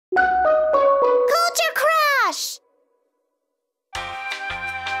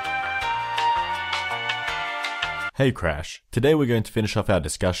Hey Crash, today we're going to finish off our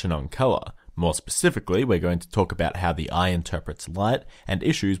discussion on colour. More specifically, we're going to talk about how the eye interprets light and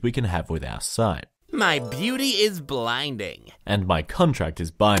issues we can have with our sight. My beauty is blinding. And my contract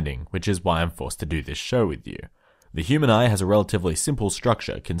is binding, which is why I'm forced to do this show with you. The human eye has a relatively simple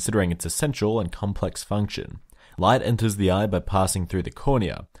structure considering its essential and complex function. Light enters the eye by passing through the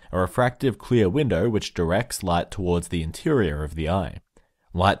cornea, a refractive clear window which directs light towards the interior of the eye.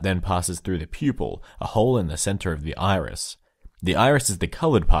 Light then passes through the pupil, a hole in the center of the iris. The iris is the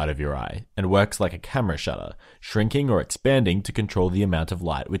colored part of your eye, and works like a camera shutter, shrinking or expanding to control the amount of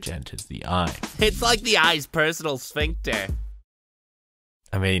light which enters the eye. It's like the eye's personal sphincter.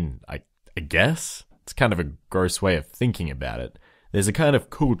 I mean, I guess? It's kind of a gross way of thinking about it. There's a kind of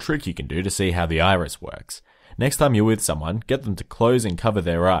cool trick you can do to see how the iris works. Next time you're with someone, get them to close and cover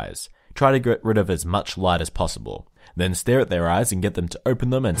their eyes. Try to get rid of as much light as possible. Then stare at their eyes and get them to open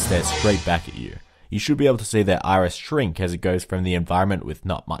them and stare straight back at you. You should be able to see their iris shrink as it goes from the environment with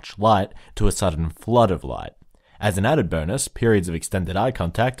not much light to a sudden flood of light. As an added bonus, periods of extended eye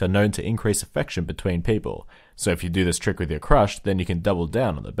contact are known to increase affection between people. So if you do this trick with your crush, then you can double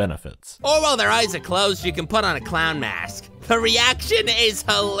down on the benefits. Or while their eyes are closed, you can put on a clown mask. The reaction is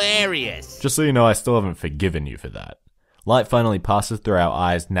hilarious. Just so you know, I still haven't forgiven you for that. Light finally passes through our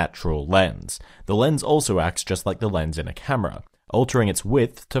eye's natural lens. The lens also acts just like the lens in a camera, altering its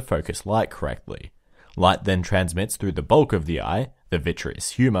width to focus light correctly. Light then transmits through the bulk of the eye, the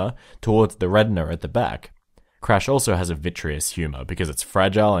vitreous humor, towards the retina at the back. Crash also has a vitreous humor because it's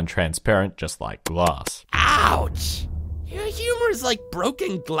fragile and transparent just like glass. Ouch! Your humor is like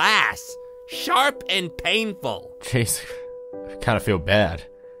broken glass. Sharp and painful. Jeez, I kind of feel bad.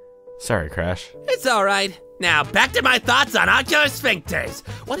 Sorry, Crash. It's alright. Now, back to my thoughts on ocular sphincters.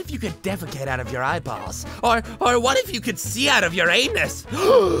 What if you could defecate out of your eyeballs? Or what if you could see out of your anus?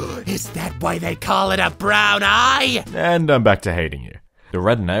 Is that why they call it a brown eye? And I'm back to hating you. The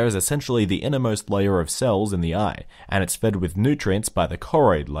retina is essentially the innermost layer of cells in the eye, and it's fed with nutrients by the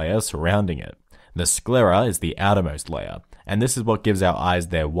choroid layer surrounding it. The sclera is the outermost layer, and this is what gives our eyes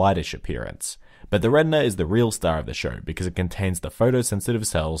their whitish appearance. But the retina is the real star of the show because it contains the photosensitive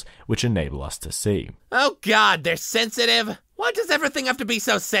cells which enable us to see. Oh god, they're sensitive? Why does everything have to be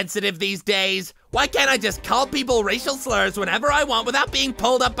so sensitive these days? Why can't I just call people racial slurs whenever I want without being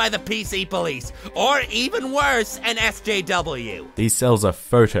pulled up by the PC police? Or even worse, an SJW. These cells are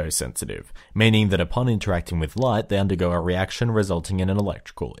photosensitive, meaning that upon interacting with light they undergo a reaction resulting in an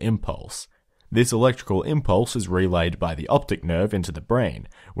electrical impulse. This electrical impulse is relayed by the optic nerve into the brain,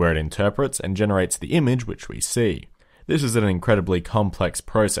 where it interprets and generates the image which we see. This is an incredibly complex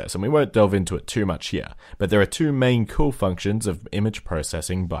process, and we won't delve into it too much here, but there are two main cool functions of image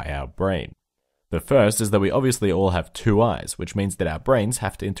processing by our brain. The first is that we obviously all have two eyes, which means that our brains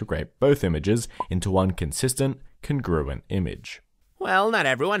have to integrate both images into one consistent, congruent image. Well, not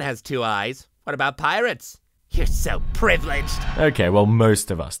everyone has two eyes. What about pirates? You're so privileged. Okay, well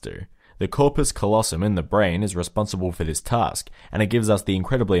most of us do. The corpus callosum in the brain is responsible for this task, and it gives us the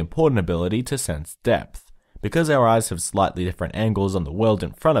incredibly important ability to sense depth. Because our eyes have slightly different angles on the world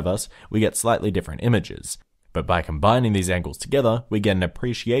in front of us, we get slightly different images. But by combining these angles together, we get an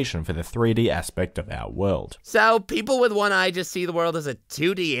appreciation for the 3D aspect of our world. So people with one eye just see the world as a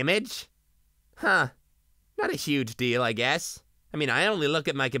 2D image? Huh. Not a huge deal, I guess. I mean, I only look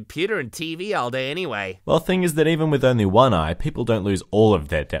at my computer and TV all day anyway. Well, the thing is that even with only one eye, people don't lose all of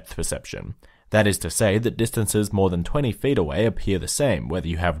their depth perception. That is to say that distances more than 20 feet away appear the same, whether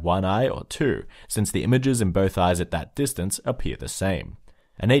you have one eye or two, since the images in both eyes at that distance appear the same.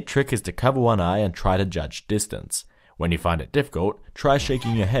 A neat trick is to cover one eye and try to judge distance. When you find it difficult, try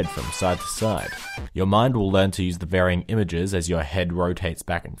shaking your head from side to side. Your mind will learn to use the varying images as your head rotates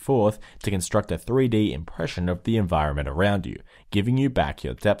back and forth to construct a 3D impression of the environment around you, giving you back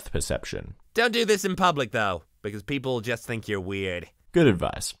your depth perception. Don't do this in public though, because people just think you're weird. Good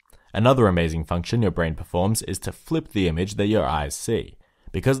advice. Another amazing function your brain performs is to flip the image that your eyes see.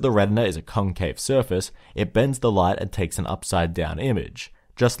 Because the retina is a concave surface, it bends the light and takes an upside down image,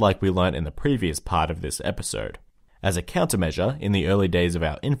 just like we learnt in the previous part of this episode. As a countermeasure, in the early days of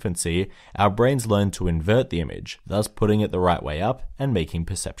our infancy, our brains learned to invert the image, thus putting it the right way up and making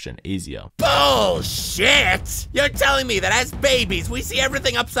perception easier. Bullshit! You're telling me that as babies we see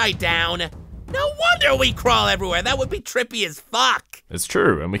everything upside down? No wonder we crawl everywhere, that would be trippy as fuck! It's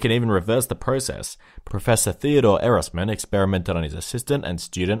true, and we can even reverse the process. Professor Theodore Erasmus experimented on his assistant and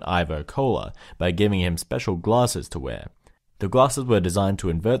student Ivo Kohler by giving him special glasses to wear. The glasses were designed to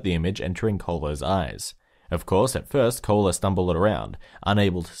invert the image entering Kohler's eyes. Of course, at first, Kohler stumbled around,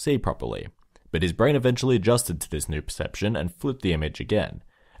 unable to see properly, but his brain eventually adjusted to this new perception and flipped the image again.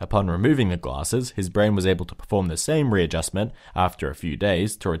 Upon removing the glasses, his brain was able to perform the same readjustment after a few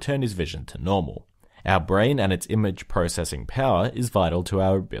days to return his vision to normal. Our brain and its image processing power is vital to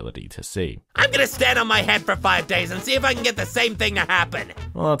our ability to see. I'm gonna stand on my head for 5 days and see if I can get the same thing to happen.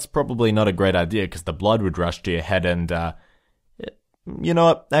 Well, that's probably not a great idea because the blood would rush to your head and, you know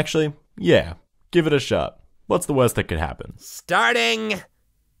what? Actually, yeah, give it a shot. What's the worst that could happen? Starting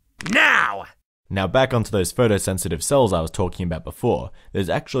now! Now back onto those photosensitive cells I was talking about before. There's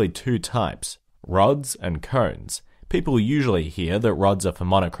actually 2 types, rods and cones. People usually hear that rods are for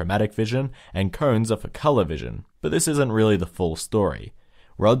monochromatic vision and cones are for color vision, but this isn't really the full story.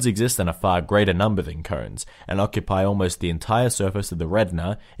 Rods exist in a far greater number than cones and occupy almost the entire surface of the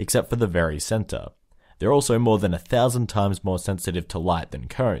retina except for the very center. They're also more than 1,000 times more sensitive to light than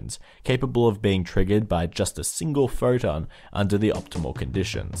cones, capable of being triggered by just a single photon under the optimal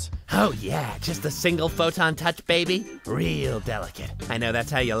conditions. Oh yeah, just a single photon touch, baby. Real delicate. I know that's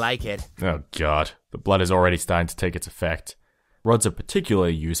how you like it. Oh god, the blood is already starting to take its effect. Rods are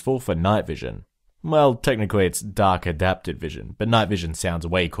particularly useful for night vision. Well, technically it's dark adapted vision, but night vision sounds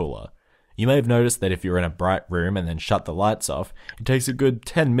way cooler. You may have noticed that if you're in a bright room and then shut the lights off, it takes a good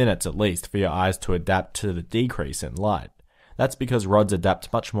 10 minutes at least for your eyes to adapt to the decrease in light. That's because rods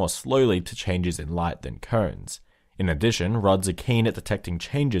adapt much more slowly to changes in light than cones. In addition, rods are keen at detecting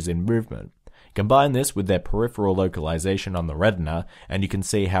changes in movement. Combine this with their peripheral localization on the retina, and you can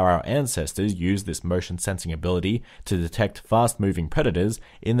see how our ancestors used this motion sensing ability to detect fast-moving predators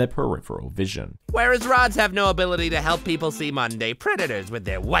in their peripheral vision. Whereas rods have no ability to help people see modern-day predators with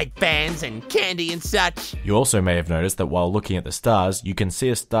their white bands and candy and such. You also may have noticed that while looking at the stars, you can see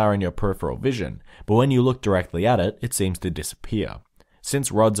a star in your peripheral vision, but when you look directly at it, it seems to disappear.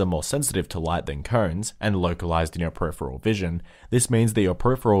 Since rods are more sensitive to light than cones, and localized in your peripheral vision, this means that your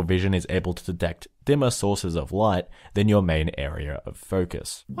peripheral vision is able to detect dimmer sources of light than your main area of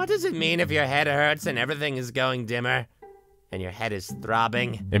focus. What does it mean if your head hurts and everything is going dimmer? And your head is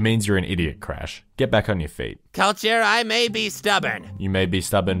throbbing? It means you're an idiot, Crash. Get back on your feet. Culture, I may be stubborn. You may be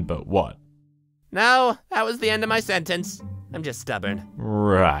stubborn, but what? No, that was the end of my sentence. I'm just stubborn.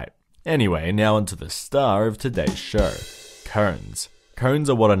 Right. Anyway, now onto the star of today's show. Cones.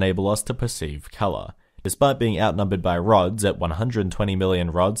 Cones are what enable us to perceive color. Despite being outnumbered by rods at 120 million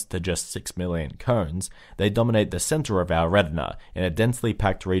rods to just 6 million cones, they dominate the center of our retina in a densely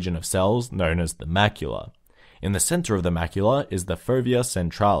packed region of cells known as the macula. In the center of the macula is the fovea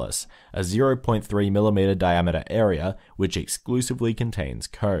centralis, a 0.3mm diameter area which exclusively contains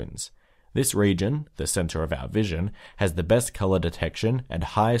cones. This region, the center of our vision, has the best color detection and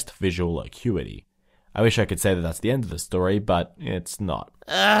highest visual acuity. I wish I could say that that's the end of the story, but it's not.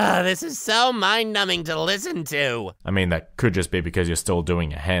 Ugh, this is so mind-numbing to listen to. I mean, that could just be because you're still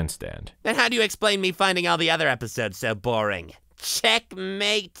doing a handstand. Then how do you explain me finding all the other episodes so boring?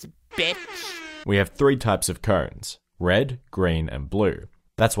 Checkmate, bitch. We have 3 types of cones, red, green, and blue.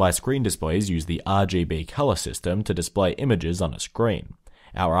 That's why screen displays use the RGB color system to display images on a screen.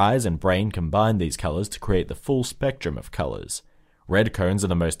 Our eyes and brain combine these colors to create the full spectrum of colors. Red cones are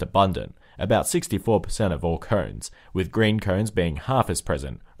the most abundant, about 64% of all cones, with green cones being half as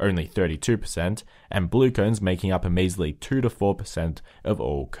present, only 32%, and blue cones making up a measly 2 to 4% of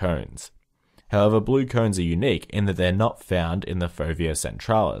all cones. However, blue cones are unique in that they're not found in the fovea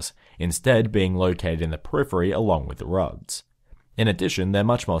centralis, instead being located in the periphery along with the rods. In addition, they're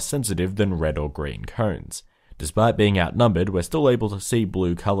much more sensitive than red or green cones. Despite being outnumbered, we're still able to see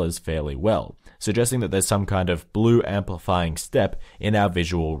blue colors fairly well, suggesting that there's some kind of blue amplifying step in our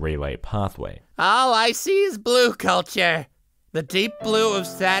visual relay pathway. All I see is blue, Culture. The deep blue of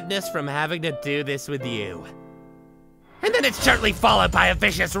sadness from having to do this with you. And then it's shortly followed by a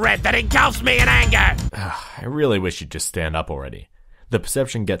vicious red that engulfs me in anger! I really wish you'd just stand up already. The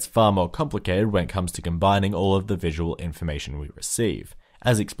perception gets far more complicated when it comes to combining all of the visual information we receive.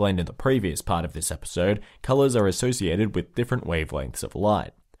 As explained in the previous part of this episode, colors are associated with different wavelengths of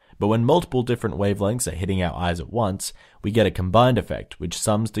light. But when multiple different wavelengths are hitting our eyes at once, we get a combined effect which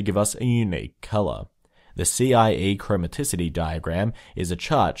sums to give us a unique color. The CIE chromaticity diagram is a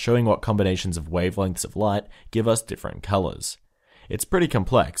chart showing what combinations of wavelengths of light give us different colors. It's pretty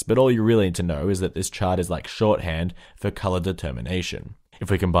complex, but all you really need to know is that this chart is like shorthand for color determination.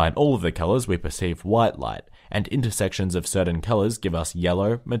 If we combine all of the colors, we perceive white light, and intersections of certain colors give us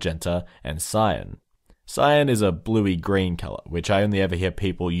yellow, magenta, and cyan. Cyan is a bluey-green color, which I only ever hear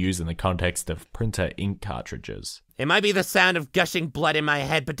people use in the context of printer ink cartridges. It might be the sound of gushing blood in my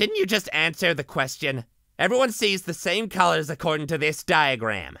head, but didn't you just answer the question? Everyone sees the same colors according to this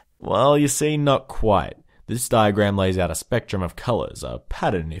diagram. Well, you see, not quite. This diagram lays out a spectrum of colors, a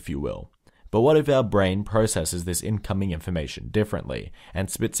pattern if you will. But what if our brain processes this incoming information differently and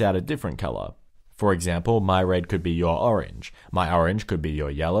spits out a different color? For example, my red could be your orange, my orange could be your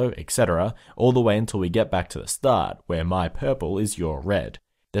yellow, etc., all the way until we get back to the start, where my purple is your red.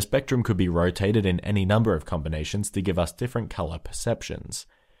 The spectrum could be rotated in any number of combinations to give us different color perceptions.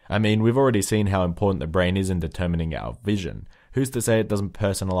 I mean, we've already seen how important the brain is in determining our vision. Who's to say it doesn't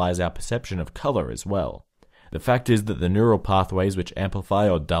personalize our perception of color as well? The fact is that the neural pathways which amplify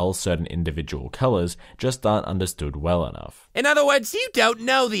or dull certain individual colors just aren't understood well enough. In other words, you don't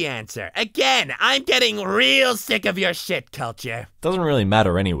know the answer. Again, I'm getting real sick of your shit, Culture. Doesn't really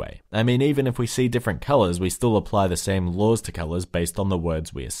matter anyway. I mean, even if we see different colors, we still apply the same laws to colors based on the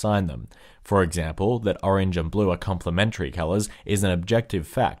words we assign them. For example, that orange and blue are complementary colors is an objective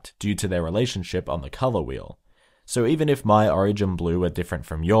fact due to their relationship on the color wheel. So even if my orange and blue were different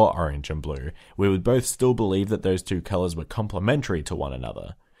from your orange and blue, we would both still believe that those two colors were complementary to one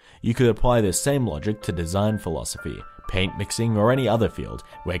another. You could apply this same logic to design philosophy, paint mixing, or any other field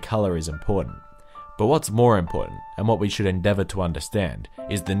where color is important. But what's more important, and what we should endeavor to understand,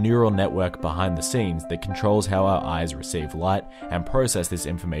 is the neural network behind the scenes that controls how our eyes receive light and process this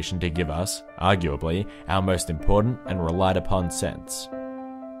information to give us, arguably, our most important and relied upon sense.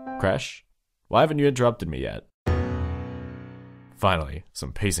 Crash? Why haven't you interrupted me yet? Finally,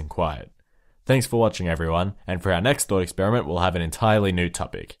 some peace and quiet. Thanks for watching everyone, and for our next thought experiment we'll have an entirely new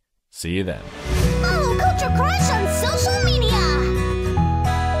topic. See you then. Follow CultureCrash on social media!